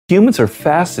Humans are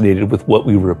fascinated with what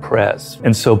we repress.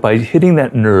 And so by hitting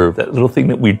that nerve, that little thing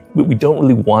that we don't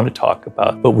really want to talk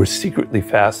about, but we're secretly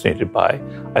fascinated by,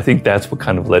 I think that's what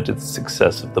kind of led to the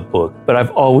success of the book. But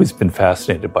I've always been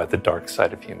fascinated by the dark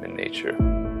side of human nature.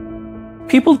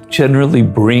 People generally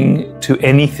bring to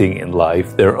anything in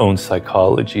life their own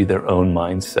psychology, their own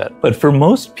mindset. But for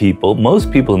most people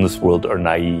in this world are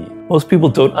naive. Most people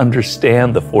don't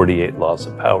understand the 48 laws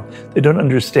of power. They don't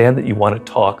understand that you want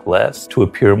to talk less to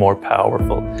appear more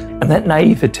powerful. And that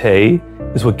naivete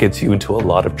is what gets you into a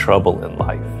lot of trouble in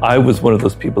life. I was one of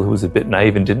those people who was a bit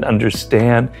naive and didn't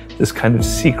understand this kind of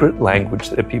secret language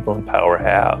that people in power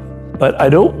have. But I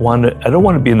don't want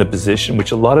to be in the position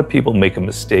which a lot of people make a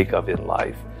mistake of in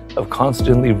life, of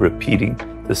constantly repeating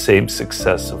the same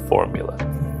successive formula.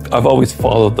 I've always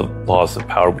followed the laws of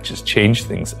power, which is change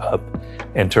things up,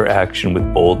 enter action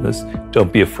with boldness,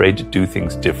 don't be afraid to do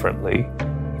things differently,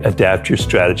 adapt your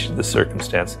strategy to the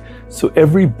circumstance. So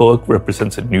every book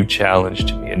represents a new challenge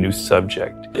to me, a new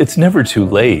subject. It's never too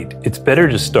late. It's better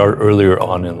to start earlier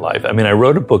on in life. I mean, I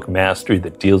wrote a book, Mastery,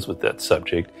 that deals with that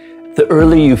subject. The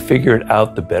earlier you figure it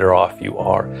out, the better off you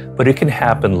are, but it can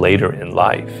happen later in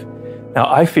life. Now,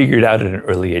 I figured out at an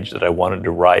early age that I wanted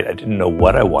to write. I didn't know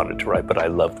what I wanted to write, but I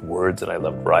loved words and I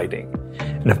loved writing.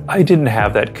 And if I didn't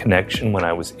have that connection when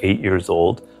I was 8 years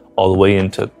old, all the way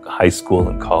into high school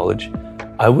and college,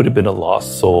 I would have been a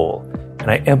lost soul. And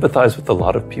I empathize with a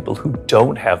lot of people who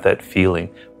don't have that feeling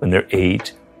when they're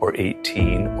 8 or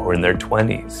 18 or in their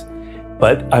 20s.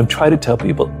 But I've tried to tell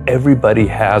people everybody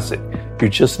has it. You're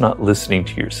just not listening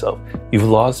to yourself. You've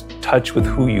lost touch with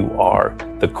who you are,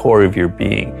 the core of your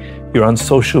being. You're on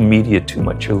social media too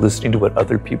much. You're listening to what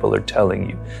other people are telling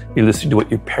you. You're listening to what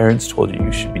your parents told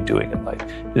you should be doing in life.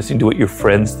 You're listening to what your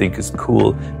friends think is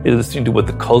cool. You're listening to what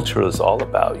the culture is all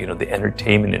about, the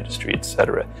entertainment industry,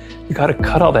 etc. You got to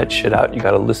cut all that shit out. You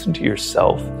got to listen to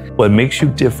yourself. What makes you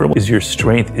different is your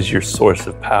strength, is your source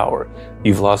of power.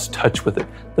 You've lost touch with it.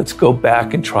 Let's go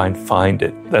back and try and find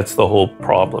it. That's the whole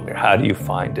problem here. How do you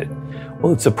find it?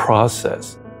 Well, it's a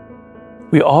process.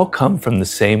 We all come from the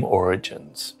same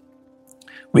origins.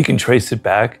 We can trace it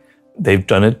back. They've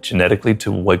done it genetically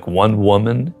to like one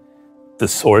woman, the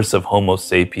source of Homo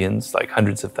sapiens, like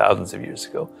hundreds of thousands of years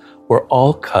ago. We're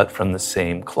all cut from the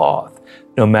same cloth.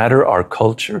 No matter our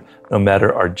culture, no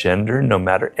matter our gender, no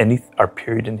matter our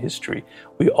period in history,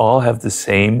 we all have the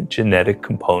same genetic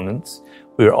components.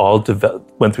 We all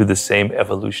went through the same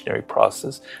evolutionary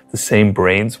process, the same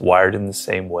brains wired in the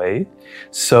same way.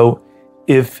 So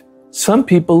if some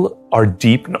people are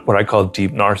deep, what I call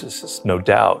deep narcissists, no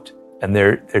doubt, and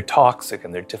they're toxic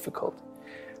and they're difficult.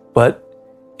 But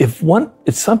if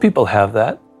some people have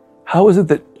that, how is it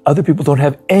that other people don't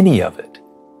have any of it?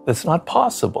 That's not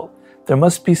possible. There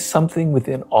must be something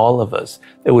within all of us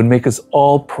that would make us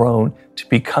all prone to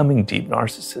becoming deep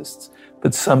narcissists.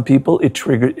 But some people, it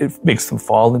makes them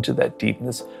fall into that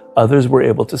deepness. Others were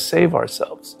able to save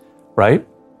ourselves, right?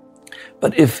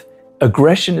 But if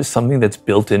aggression is something that's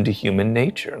built into human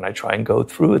nature, and I try and go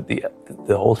through it,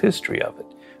 the whole history of it,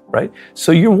 right?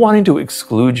 So you're wanting to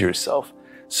exclude yourself.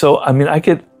 So, I mean,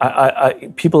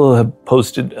 people have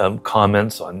posted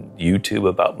comments on YouTube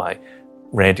about my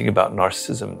ranting about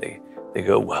narcissism. They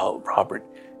go, well, Robert,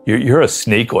 you're a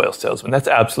snake oil salesman. That's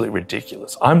absolutely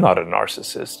ridiculous. I'm not a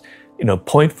narcissist.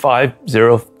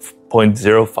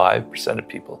 0.05% of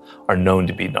people are known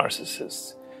to be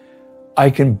narcissists.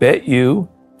 I can bet you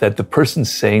that the person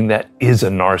saying that is a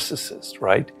narcissist,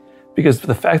 right? Because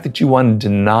the fact that you want to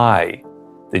deny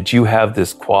that you have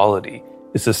this quality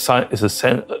is a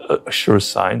sure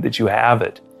sign that you have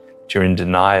it, that you're in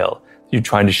denial. You're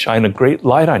trying to shine a great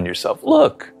light on yourself.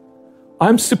 Look,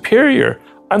 I'm superior.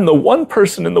 I'm the one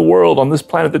person in the world on this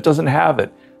planet that doesn't have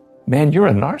it. Man, you're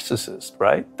a narcissist,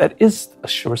 right? That is a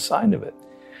sure sign of it.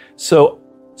 So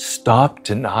stop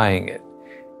denying it.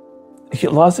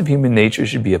 Laws of Human Nature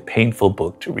should be a painful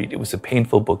book to read. It was a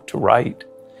painful book to write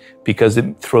because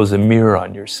it throws a mirror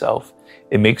on yourself.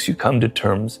 It makes you come to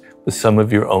terms with some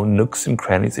of your own nooks and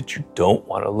crannies that you don't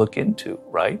want to look into,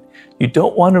 right? You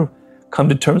don't want to come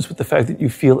to terms with the fact that you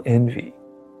feel envy.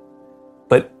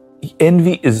 But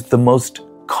envy is the most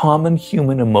common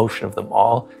human emotion of them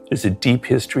all. There's a deep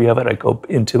history of it. I go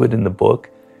into it in the book.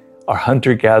 Our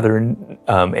hunter-gatherer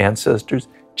ancestors,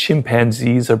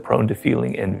 chimpanzees are prone to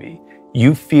feeling envy.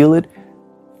 You feel it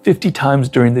 50 times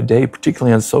during the day,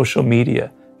 particularly on social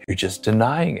media. You're just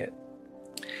denying it.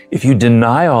 If you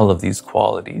deny all of these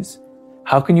qualities,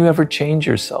 how can you ever change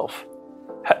yourself?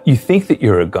 You think that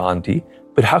you're a Gandhi,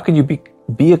 but how can you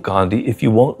be a Gandhi if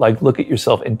you won't look at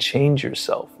yourself and change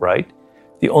yourself, right?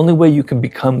 The only way you can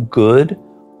become good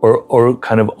or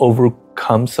kind of overcome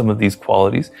overcome some of these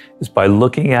qualities is by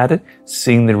looking at it,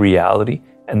 seeing the reality,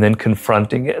 and then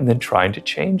confronting it, and then trying to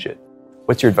change it.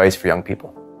 What's your advice for young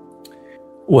people?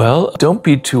 Well, don't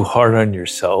be too hard on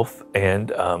yourself,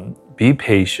 and be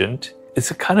patient.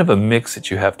 It's a kind of a mix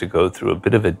that you have to go through, a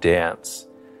bit of a dance.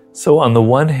 So on the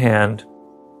one hand,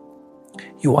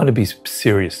 you want to be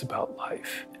serious about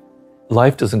life.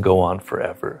 Life doesn't go on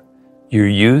forever. Your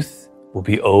youth will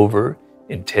be over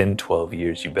in 10, 12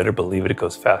 years. You better believe it. It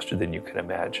goes faster than you can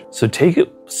imagine. So take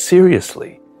it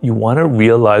seriously. You want to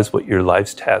realize what your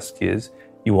life's task is.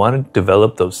 You want to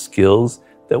develop those skills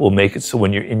that will make it so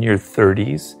when you're in your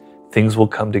 30s, things will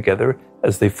come together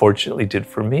as they fortunately did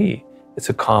for me. It's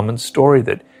a common story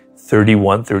that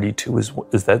 31, 32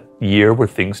 is that year where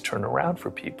things turn around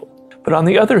for people. But on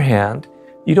the other hand,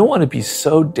 you don't want to be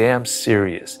so damn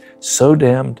serious, so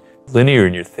damn linear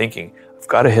in your thinking. I've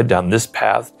got to head down this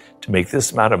path to make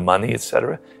this amount of money,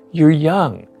 etc. You're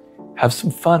young. Have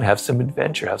some fun, have some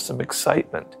adventure, have some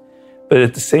excitement. But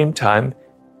at the same time,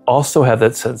 also have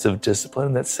that sense of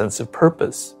discipline, that sense of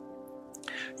purpose.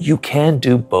 You can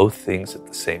do both things at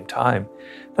the same time.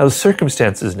 Now, the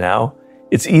circumstances now,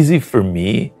 it's easy for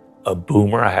me, a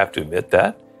boomer, I have to admit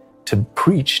that, to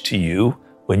preach to you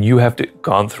when you have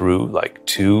gone through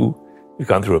you've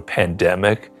gone through a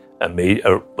pandemic,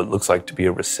 what looks like to be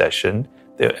a recession,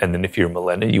 and then if you're a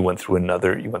millennial, you went through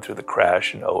the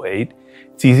crash in '08.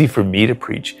 It's easy for me to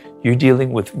preach. You're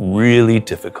dealing with really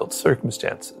difficult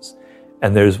circumstances.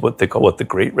 And there's what they call the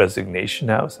Great Resignation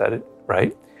now, is that it,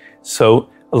 right? So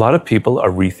a lot of people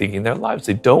are rethinking their lives.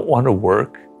 They don't want to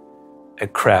work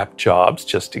at crap jobs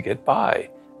just to get by.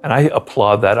 And I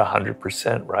applaud that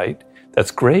 100%, right?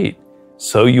 That's great.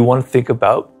 So you want to think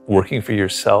about working for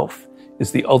yourself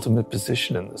is the ultimate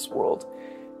position in this world.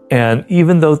 And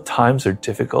even though times are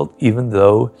difficult, even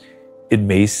though it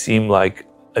may seem like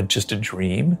just a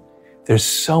dream, there's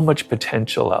so much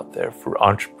potential out there for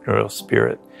entrepreneurial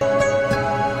spirit.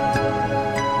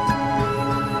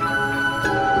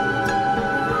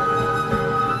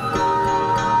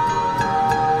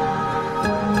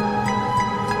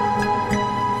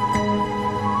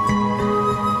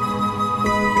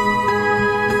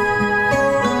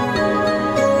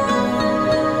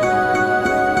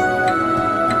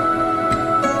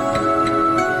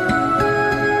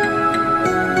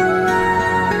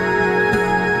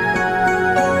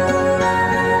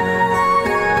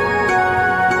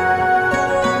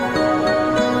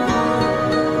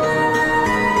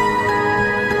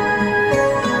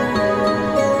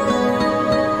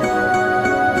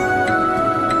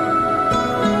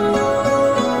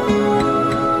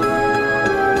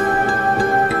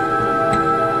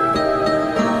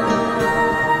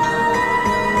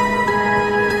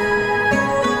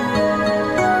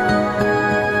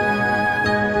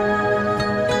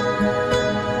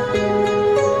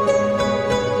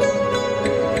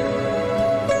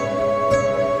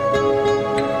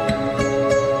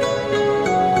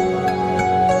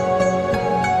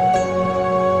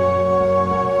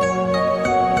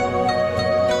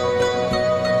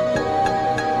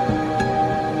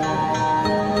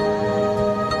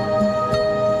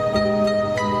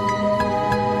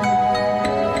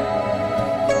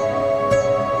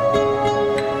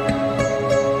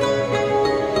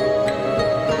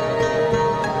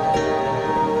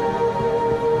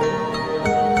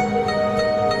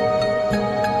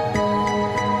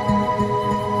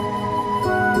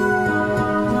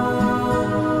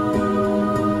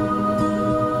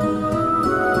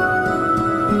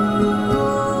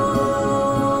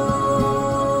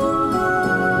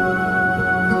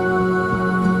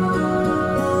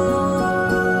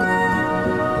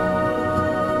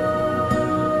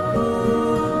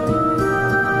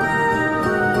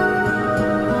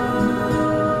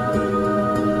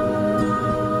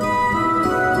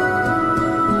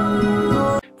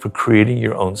 For creating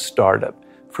your own startup,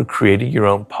 for creating your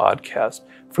own podcast,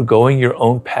 for going your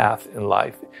own path in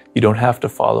life. You don't have to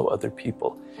follow other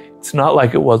people. It's not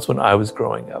like it was when I was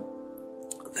growing up.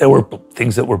 There were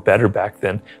things that were better back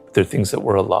then, but there are things that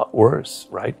were a lot worse,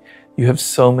 right? You have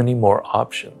so many more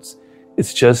options.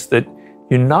 It's just that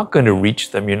you're not going to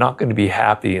reach them. You're not going to be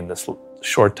happy in this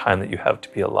short time that you have to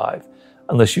be alive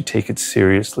unless you take it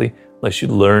seriously, unless you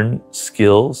learn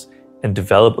skills and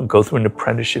develop and go through an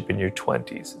apprenticeship in your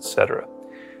 20s, etc.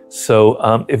 So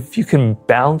if you can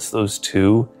balance those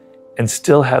two and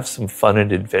still have some fun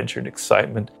and adventure and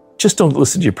excitement, just don't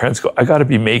listen to your parents go, I got to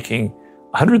be making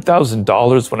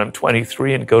 $100,000 when I'm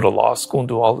 23 and go to law school and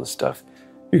do all this stuff.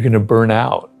 You're going to burn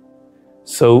out.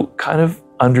 So kind of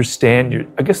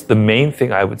understand I guess the main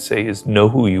thing I would say is know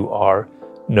who you are,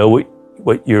 know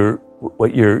what you're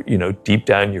deep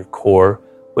down your core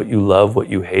what you love, what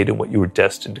you hate, and what you were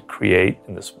destined to create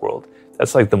in this world.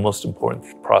 That's like the most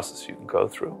important process you can go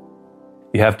through.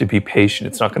 You have to be patient.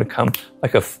 It's not going to come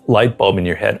like a light bulb in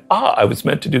your head. I was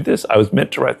meant to do this. I was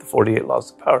meant to write the 48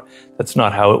 Laws of Power. That's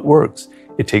not how it works.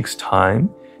 It takes time.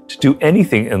 To do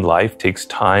anything in life takes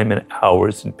time and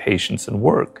hours and patience and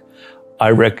work. I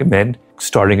recommend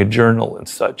starting a journal and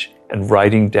such and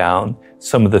writing down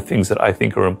some of the things that I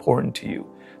think are important to you.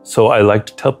 So I like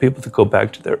to tell people to go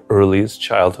back to their earliest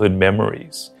childhood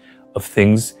memories of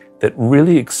things that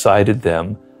really excited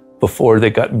them before they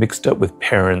got mixed up with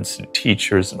parents and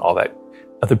teachers and all that,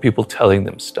 other people telling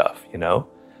them stuff, you know?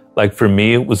 Like for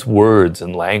me, it was words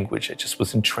and language. I just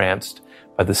was entranced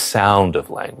by the sound of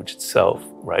language itself,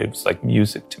 right? It was like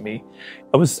music to me.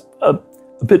 I was a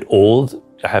bit old,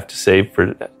 I have to say,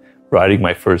 for writing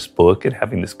my first book and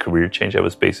having this career change. I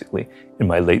was basically in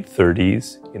my late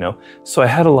 30s, you know? So I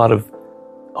had a lot of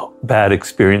bad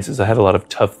experiences. I had a lot of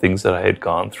tough things that I had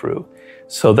gone through.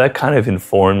 So that kind of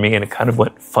informed me, and it kind of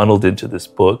funneled into this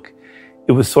book.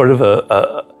 It was sort of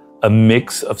a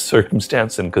mix of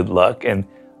circumstance and good luck, and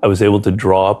I was able to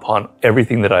draw upon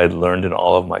everything that I had learned and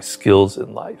all of my skills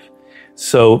in life.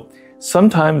 So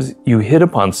sometimes you hit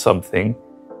upon something,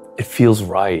 it feels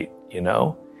right, you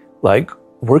know? Like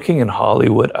working in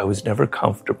Hollywood, I was never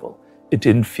comfortable. It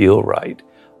didn't feel right.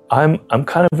 I'm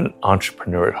kind of an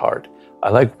entrepreneur at heart. I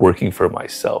like working for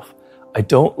myself. I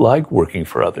don't like working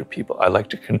for other people. I like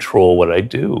to control what I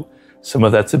do. Some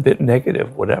of that's a bit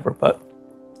negative, whatever, but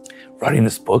writing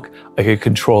this book, I could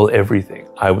control everything.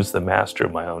 I was the master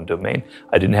of my own domain.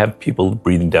 I didn't have people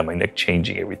breathing down my neck,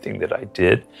 changing everything that I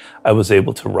did. I was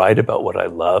able to write about what I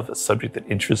love, a subject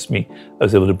that interests me. I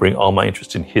was able to bring all my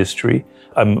interest in history.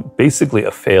 I'm basically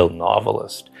a failed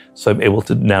novelist, so I'm able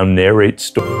to now narrate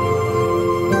stories.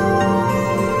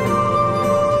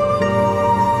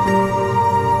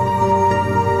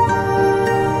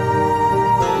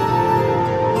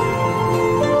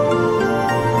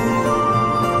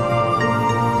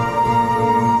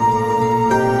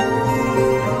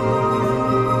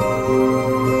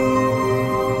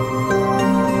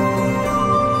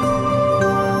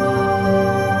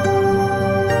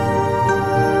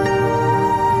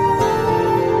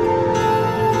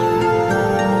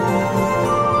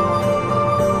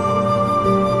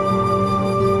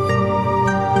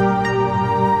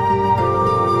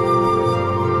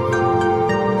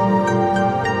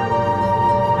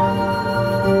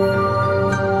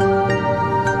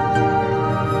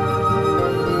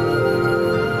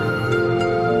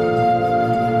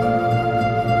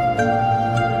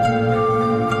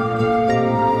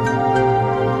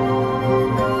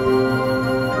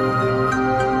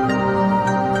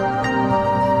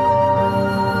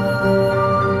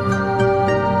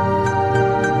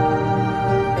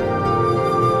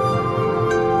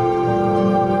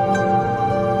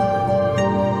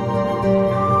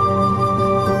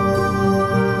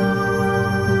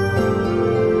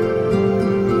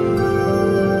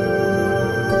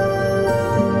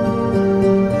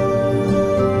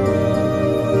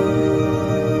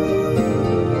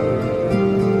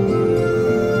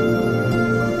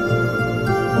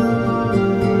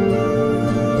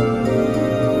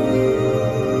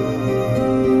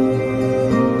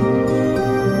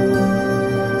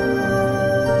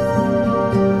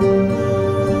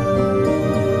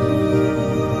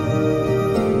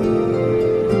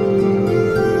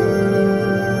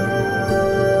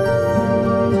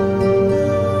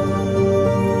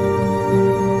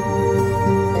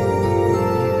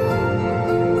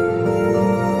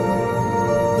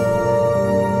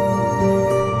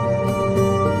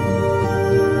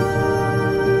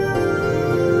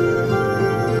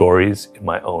 Stories in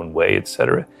my own way,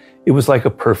 etc. It was like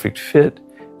a perfect fit.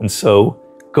 And so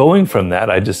going from that,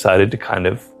 I decided to kind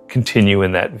of continue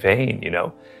in that vein, you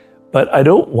know. But I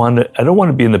don't want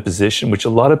to be in the position which a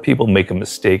lot of people make a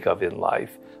mistake of in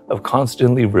life, of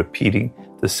constantly repeating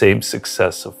the same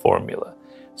successive formula.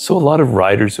 So a lot of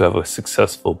writers who have a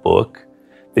successful book,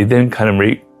 they then kind of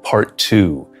make part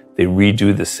two. They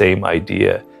redo the same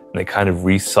idea, and they kind of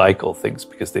recycle things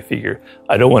because they figure,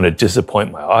 I don't want to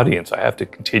disappoint my audience. I have to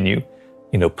continue,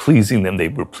 you know, pleasing them. They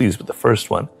were pleased with the first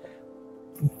one.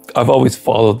 I've always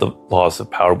followed the laws of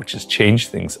power, which is change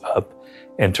things up,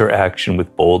 enter action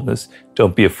with boldness.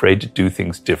 Don't be afraid to do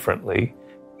things differently.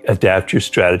 Adapt your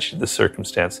strategy to the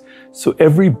circumstance. So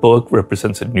every book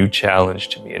represents a new challenge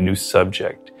to me, a new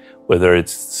subject, whether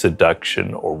it's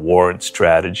seduction or war and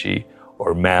strategy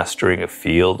or mastering a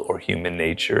field or human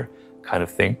nature kind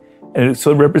of thing. And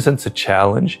so it represents a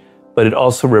challenge, but it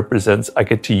also represents, I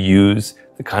get to use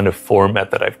the kind of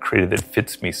format that I've created that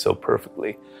fits me so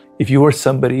perfectly. If you are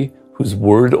somebody who's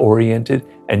word oriented,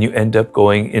 and you end up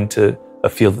going into a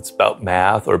field that's about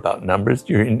math or about numbers,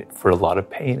 you're in for a lot of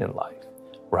pain in life,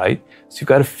 right? So you've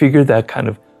got to figure that kind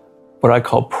of what I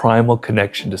call primal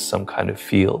connection to some kind of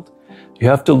field. You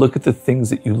have to look at the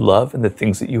things that you love and the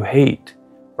things that you hate,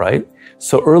 right?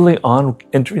 So early on,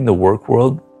 entering the work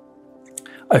world,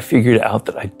 I figured out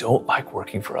that I don't like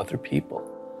working for other people.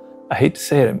 I hate to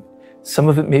say it. Some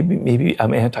of it maybe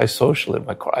I'm antisocial in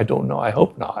my car. I don't know. I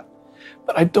hope not.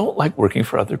 But I don't like working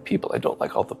for other people. I don't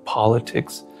like all the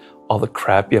politics, all the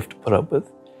crap you have to put up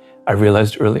with. I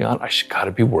realized early on I got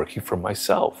to be working for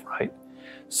myself, right?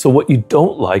 So what you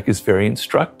don't like is very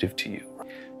instructive to you.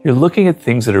 You're looking at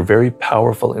things that are very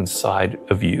powerful inside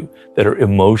of you, that are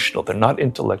emotional. They're not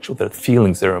intellectual. They're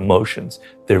feelings. They're emotions.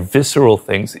 They're visceral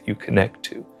things that you connect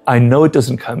to. I know it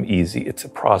doesn't come easy. It's a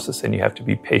process, and you have to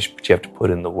be patient, but you have to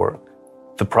put in the work.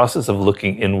 The process of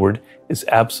looking inward is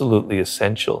absolutely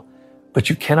essential, but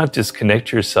you cannot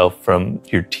disconnect yourself from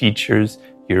your teachers,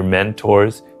 your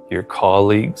mentors, your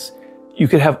colleagues. You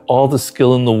could have all the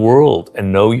skill in the world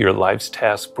and know your life's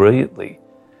task brilliantly,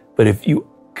 but if you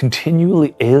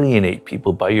continually alienate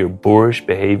people by your boorish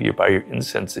behavior, by your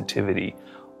insensitivity,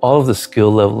 all of the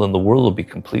skill level in the world will be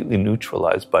completely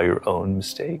neutralized by your own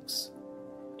mistakes.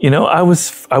 You know, I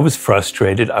was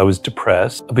frustrated, I was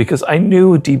depressed, because I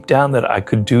knew deep down that I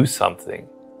could do something.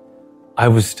 I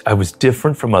was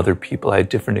different from other people, I had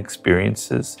different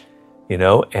experiences, you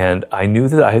know, and I knew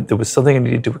that there was something I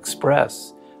needed to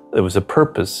express. There was a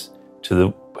purpose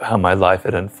to how my life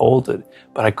had unfolded,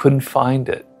 but I couldn't find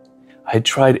it. I had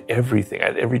tried everything.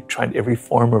 I had tried every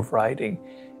form of writing,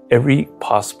 every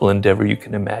possible endeavor you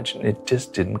can imagine. It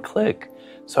just didn't click.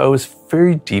 So I was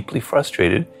very deeply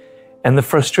frustrated. And the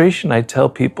frustration, I tell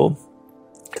people,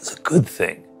 is a good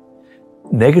thing.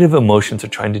 Negative emotions are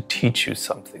trying to teach you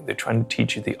something. They're trying to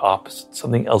teach you the opposite.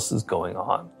 Something else is going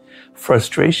on.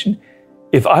 Frustration,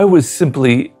 if I was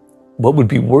simply, what would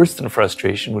be worse than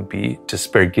frustration would be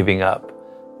despair, giving up,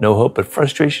 no hope. But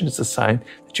frustration is a sign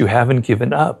that you haven't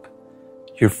given up.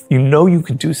 You know you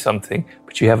could do something,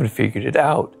 but you haven't figured it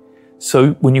out.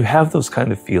 So when you have those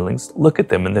kind of feelings, look at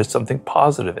them, and there's something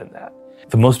positive in that.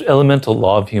 The most elemental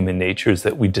law of human nature is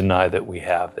that we deny that we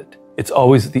have it. It's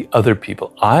always the other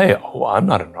people. I'm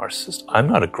not a narcissist. I'm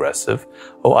not aggressive.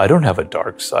 Oh, I don't have a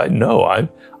dark side. No,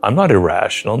 I'm not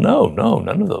irrational. No,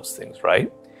 none of those things,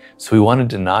 right? So we want to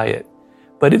deny it.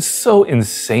 But it's so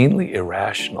insanely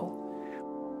irrational.